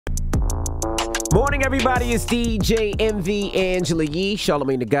Morning, everybody. It's DJ MV Angela Yee,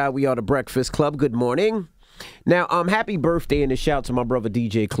 Charlamagne the Guy. We are the Breakfast Club. Good morning. Now, happy birthday and a shout to my brother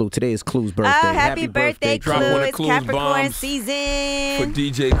DJ Clue. Today is Clue's birthday. Happy birthday, Clue. It's Capricorn season. For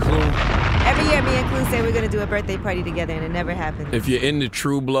DJ Clue. Every year, me and Clue say we're going to do a birthday party together, and it never happens. If you're into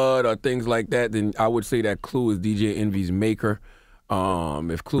True Blood or things like that, then I would say that Clue is DJ Envy's maker.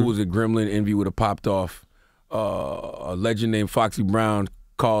 If Clue was a gremlin, Envy would have popped off. A legend named Foxy Brown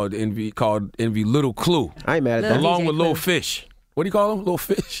called Envy Little Clue. I ain't mad at that. Along with Little Fish. What do you call him? Little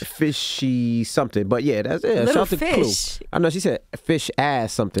Fish? Fishy something. But yeah, that's it. Little Shout to Fish. Clue. I know she said fish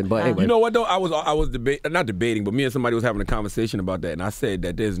ass something, but anyway. You know what though? I was not debating, but me and somebody was having a conversation about that, and I said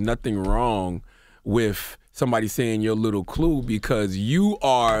that there's nothing wrong with somebody saying you're Little Clue because you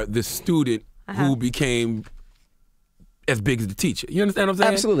are the student who became as big as the teacher. You understand what I'm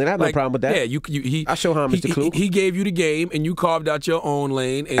saying? Absolutely. I have no problem with that. Yeah, I show homage to Clue. He gave you the game, and you carved out your own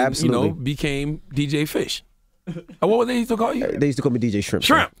lane, and became DJ Fish. What was they used to call you? They used to call me DJ Shrimp.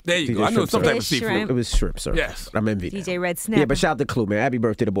 Shrimp. There you go. I know some type of seafood. seafood. It was shrimp, sir. Yes. I'm envied. DJ Red Snap. Yeah, but shout out to Clue, man. Happy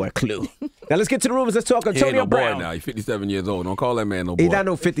birthday to boy Clue. Now let's get to the rumors. Let's talk Antonio He ain't no Brown. boy now. He's 57 years old. Don't call that man no boy. He's not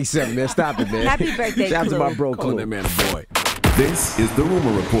no 57, man. Stop it, man. Happy birthday, shout out to Clue. my bro Calling Clue. that man a boy. This is the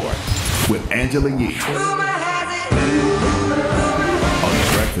Rumor Report with Angela Yee on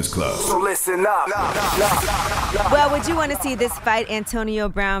the Breakfast Club. So listen up. Well, would you want to see this fight, Antonio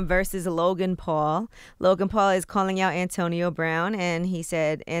Brown versus Logan Paul? Logan Paul is calling out Antonio Brown, and he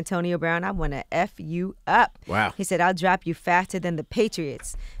said, Antonio Brown, I want to F you up. Wow. He said, I'll drop you faster than the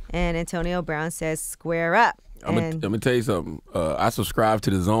Patriots. And Antonio Brown says, square up. I'm gonna tell you something. I subscribe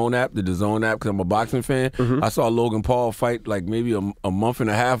to the DAZN app, because I'm a boxing fan. I saw Logan Paul fight like maybe a month and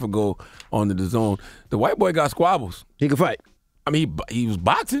a half ago on the DAZN. The white boy got squabbles. He can fight. I mean, he was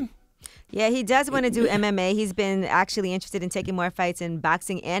boxing. Yeah, he does want to do MMA. He's been actually interested in taking more fights in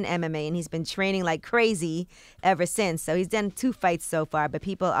boxing and MMA, and he's been training like crazy ever since. So he's done 2 fights so far, but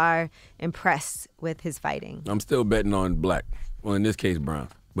people are impressed with his fighting. I'm still betting on black. Well, in this case, brown.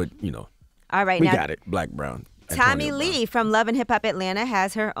 But, you know. All right, We now, got it. Black, brown. Tommie Antonio Lee from Love and Hip Hop Atlanta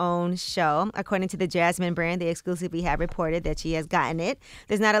has her own show. According to the Jasmine brand, they exclusively have reported that she has gotten it.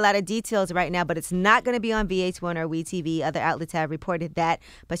 There's not a lot of details right now, but it's not going to be on VH1 or WeTV. Other outlets have reported that,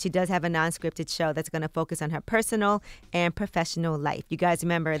 but she does have a non-scripted show that's going to focus on her personal and professional life. You guys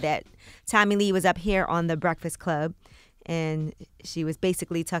remember that Tommie Lee was up here on The Breakfast Club, and she was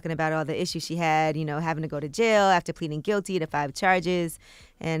basically talking about all the issues she had, you know, having to go to jail after pleading guilty to 5 charges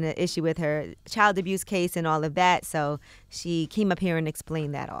and the issue with her child abuse case and all of that. So she came up here and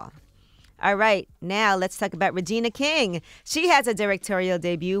explained that all. All right, now let's talk about Regina King. She has a directorial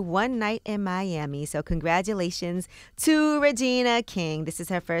debut, One Night in Miami. So congratulations to Regina King. This is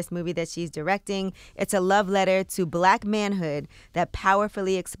her first movie that she's directing. It's a love letter to Black manhood that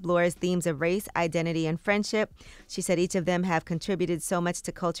powerfully explores themes of race, identity, and friendship. She said each of them have contributed so much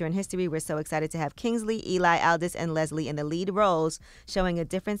to culture and history. We're so excited to have Kingsley, Eli, Aldis, and Leslie in the lead roles, showing a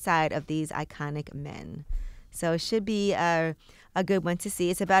different side of these iconic men. So it should be a good one to see.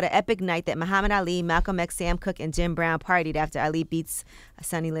 It's about an epic night that Muhammad Ali, Malcolm X, Sam Cooke, and Jim Brown partied after Ali beats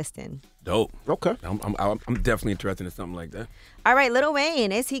Sonny Liston. Dope. Okay. I'm definitely interested in something like that. All right, Lil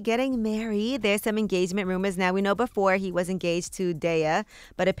Wayne, is he getting married? There's some engagement rumors. Now, we know before he was engaged to Daya,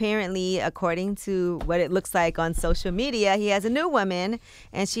 but apparently, according to what it looks like on social media, he has a new woman,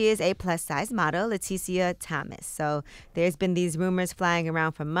 and she is a plus-size model, Leticia Thomas. So there's been these rumors flying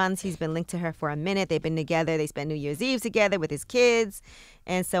around for months. He's been linked to her for a minute. They've been together. They spent New Year's Eve together with his kids,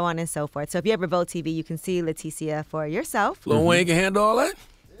 and so on and so forth. So if you ever Vote TV, you can see Leticia for yourself. Lil Wayne can handle all that?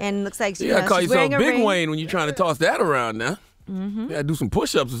 And it looks like You gotta call she's yourself wearing a Big ring. Wayne when you're trying to toss that around now. You gotta do some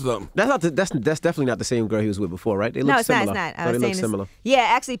push-ups or something. That's definitely not the same girl he was with before, right? They look No, it's similar. not. It's not. No, they look similar. Yeah,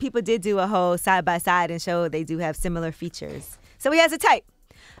 actually, people did do a whole side-by-side and show they do have similar features. So he has a type.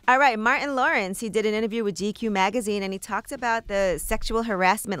 All right, Martin Lawrence, he did an interview with GQ magazine, and he talked about the sexual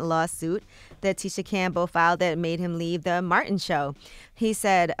harassment lawsuit that Tisha Campbell filed that made him leave the Martin show. He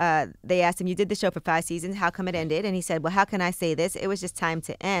said, they asked him, you did the show for 5 seasons, how come it ended? And he said, well, how can I say this? It was just time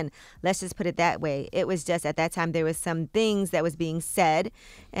to end. Let's just put it that way. It was just at that time there was some things that was being said,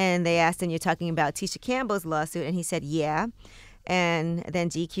 and they asked him, you're talking about Tisha Campbell's lawsuit? And he said, yeah. And then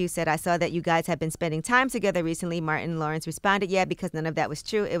GQ said, I saw that you guys have been spending time together recently. Martin Lawrence responded, yeah, because none of that was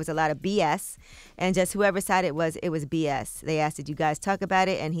true. It was a lot of BS. And just whoever's side it was BS. They asked, did you guys talk about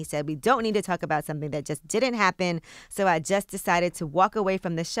it? And he said, we don't need to talk about something that just didn't happen. So I just decided to walk away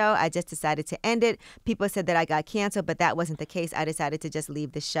from the show. I just decided to end it. People said that I got canceled, but that wasn't the case. I decided to just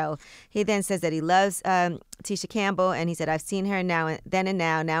leave the show. He then says that he loves Tisha Campbell, and he said, I've seen her now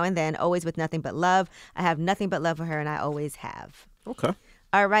and then, always with nothing but love. I have nothing but love for her, and I always have. Okay.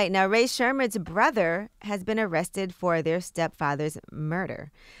 All right. Now, Rae Sremmurd's brother has been arrested for their stepfather's murder.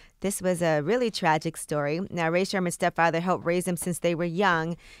 This was a really tragic story. Now, Rae Sremmurd's stepfather helped raise them since they were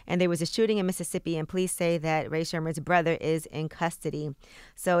young, and there was a shooting in Mississippi, and police say that Rae Sremmurd's brother is in custody.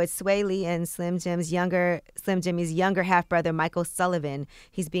 So it's Swae Lee and Slim Jimmy's younger half-brother, Michael Sullivan.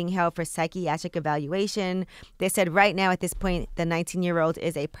 He's being held for psychiatric evaluation. They said right now at this point, the 19-year-old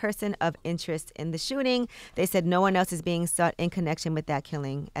is a person of interest in the shooting. They said no one else is being sought in connection with that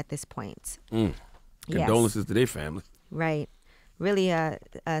killing at this point. Condolences to their family. Right. Really a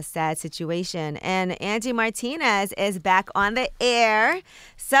sad situation. And Angie Martinez is back on the air.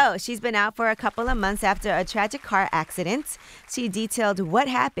 So she's been out for a couple of months after a tragic car accident. She detailed what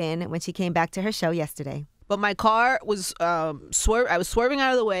happened when she came back to her show yesterday. But my car was I was swerving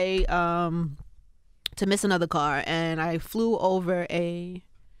out of the way to miss another car, and I flew over a.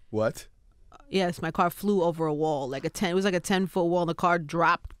 What? Yes, my car flew over a wall, It was like a 10-foot wall, and the car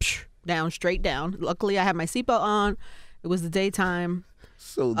dropped down, straight down. Luckily, I had my seatbelt on. It was the daytime.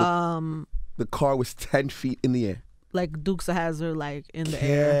 So the car was 10 feet in the air. Like Dukes of Hazzard, like in the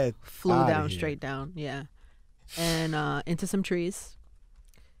air. Flew down, straight down, yeah. And into some trees.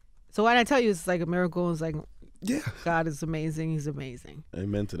 So when I tell you it's like a miracle, it's like, God is amazing. He's amazing.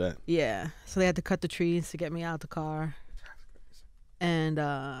 Amen to that. Yeah. So they had to cut the trees to get me out the car. And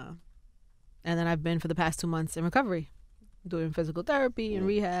then I've been for the past 2 months in recovery, doing physical therapy and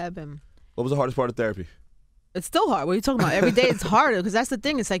rehab. And what was the hardest part of therapy? it's still hard. What are you talking about? Every day it's harder because that's the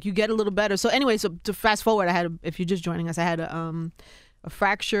thing. It's like you get a little better. So anyway, so to fast forward, if you're just joining us, I had a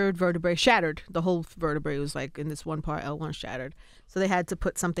fractured vertebrae, shattered. The whole vertebrae was like in this one part, L1 shattered. So they had to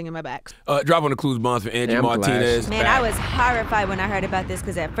put something in my back. Drop on the clues bonds for Angie Martinez. Man, I was horrified when I heard about this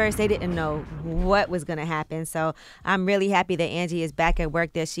because at first they didn't know what was going to happen. So I'm really happy that Angie is back at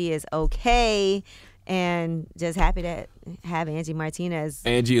work, that she is okay. And just happy to have Angie Martinez.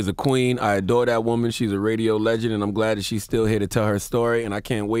 Angie is a queen. I adore that woman. She's a radio legend, and I'm glad that she's still here to tell her story. And I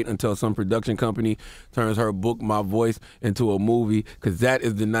can't wait until some production company turns her book, My Voice, into a movie, because that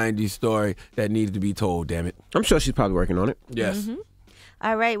is the 90s story that needs to be told, damn it. I'm sure she's probably working on it. Yes. Mm-hmm.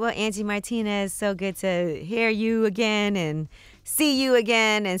 All right. Well, Angie Martinez, so good to hear you again and see you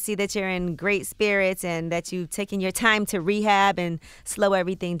again and see that you're in great spirits and that you've taken your time to rehab and slow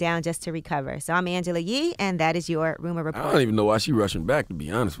everything down just to recover. So I'm Angela Yee, and that is your Rumor Report. I don't even know why she's rushing back, to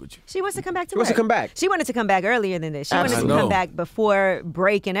be honest with you. She wants to come back to work. She wants to come back. She wanted to come back earlier than this. She wanted to Absolutely. come back before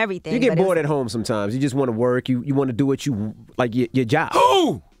break and everything. You get bored at home sometimes. You just want to work. You want to do what you like, your job.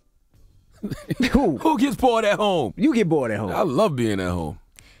 Who? Who? Who gets bored at home? You get bored at home. I love being at home.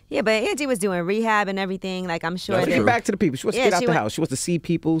 Yeah, but Angie was doing rehab and everything. Like, I'm sure She that... get back to the people. She wants to get out the house. She wants to see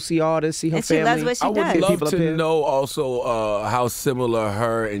people, see artists, see her and family. she loves what she I does. would love People up to here. know also how similar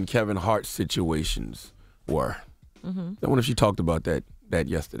her and Kevin Hart's situations were. Mm-hmm. I wonder if she talked about that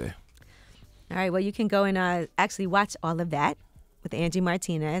yesterday. All right, well, you can go and actually watch all of that with Angie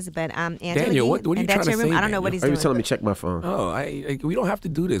Martinez. But Angela Daniel, Yee, what are you and trying that's to your room. say, I don't know what Daniel? he's Are you doing. telling me check my phone? Oh, we don't have to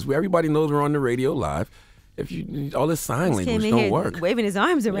do this. Everybody knows we're on the radio live. If you all this sign He came language in don't here work. waving his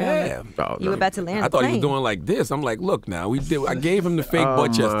arms around. Yeah. Like you were about to land I a thought he was plane. doing like this. I'm like, look now, I gave him the fake Oh,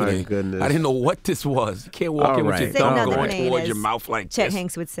 butt my yesterday. goodness. I didn't know what this was. You can't walk All in with your right. thumb Signal the going plane, towards as your mouth like Chet this.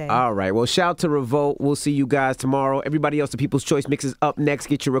 Hanks would say. All right. Well, shout to Revolt. We'll see you guys tomorrow. Everybody else, the People's Choice Mix is up next.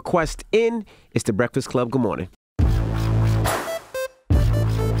 Get your request in. It's The Breakfast Club. Good morning.